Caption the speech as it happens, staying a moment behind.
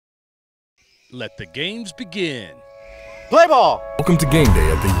Let the games begin. Play ball! Welcome to Game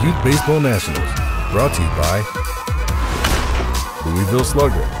Day at the Youth Baseball Nationals. Brought to you by Louisville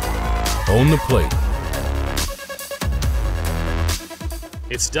Slugger. Own the plate.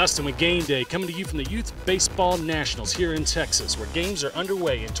 It's Dustin with Game Day, coming to you from the Youth Baseball Nationals here in Texas, where games are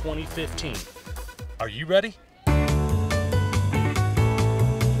underway in 2015. Are you ready?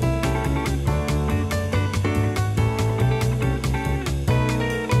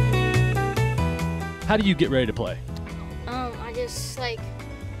 How do you get ready to play? I just like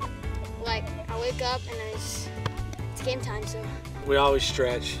I wake up and it's game time, so. We always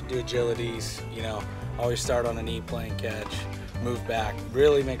stretch, do agilities, always start on a knee playing catch, move back,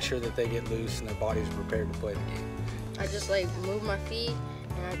 really make sure that they get loose and their body's prepared to play the game. I just move my feet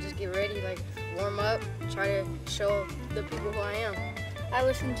and I just get ready, warm up, try to show the people who I am. I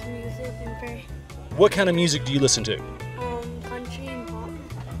listen to music and pray. What kind of music do you listen to? Country and pop.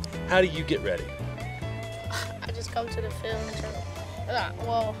 How do you get ready? I just come to the field and try.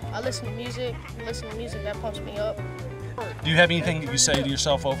 I listen to music that pumps me up. Do you have anything that you say to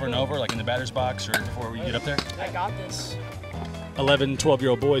yourself over and over, like in the batter's box or before you get up there? I got this. 11,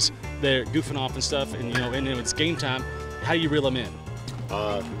 12-year-old boys, they're goofing off and stuff, and and then it's game time. How do you reel them in?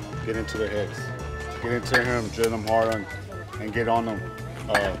 Get into their heads. Get into them, drill them hard on, and get on them.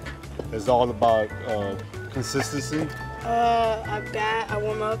 It's all about consistency. I bat, I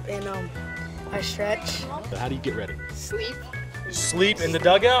warm up, and I stretch. How do you get ready? Sleep. Sleep in the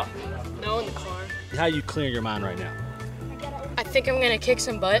dugout? No, in the car. How you clear your mind right now? I think I'm gonna kick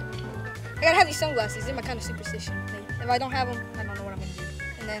some butt. I gotta have these sunglasses. They're my kind of superstition. If I don't have them, I don't know what I'm gonna do.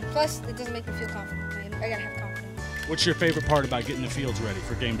 And then plus, it doesn't make me feel confident. I gotta have confidence. What's your favorite part about getting the fields ready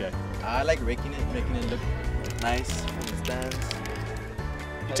for game day? I like making it look nice from the stands.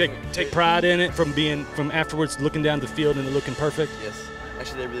 You take pride in it from afterwards looking down the field and it looking perfect? Yes,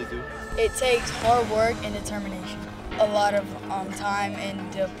 actually I really do. It takes hard work and determination. A lot of time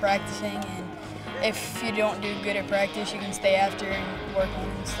into practicing, and if you don't do good at practice, you can stay after and work on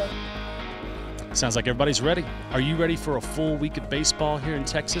it and stuff. Sounds like everybody's ready. Are you ready for a full week of baseball here in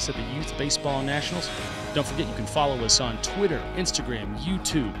Texas at the Youth Baseball Nationals? Don't forget you can follow us on Twitter, Instagram,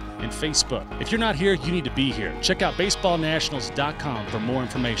 YouTube, and Facebook. If you're not here, you need to be here. Check out baseballnationals.com for more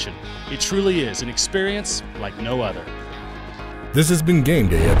information. It truly is an experience like no other. This has been Game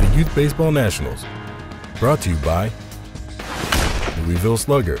Day at the Youth Baseball Nationals. Brought to you by Louisville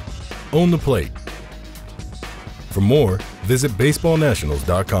Slugger. Own the plate. For more, visit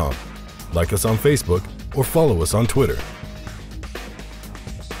baseballnationals.com. Like us on Facebook or follow us on Twitter.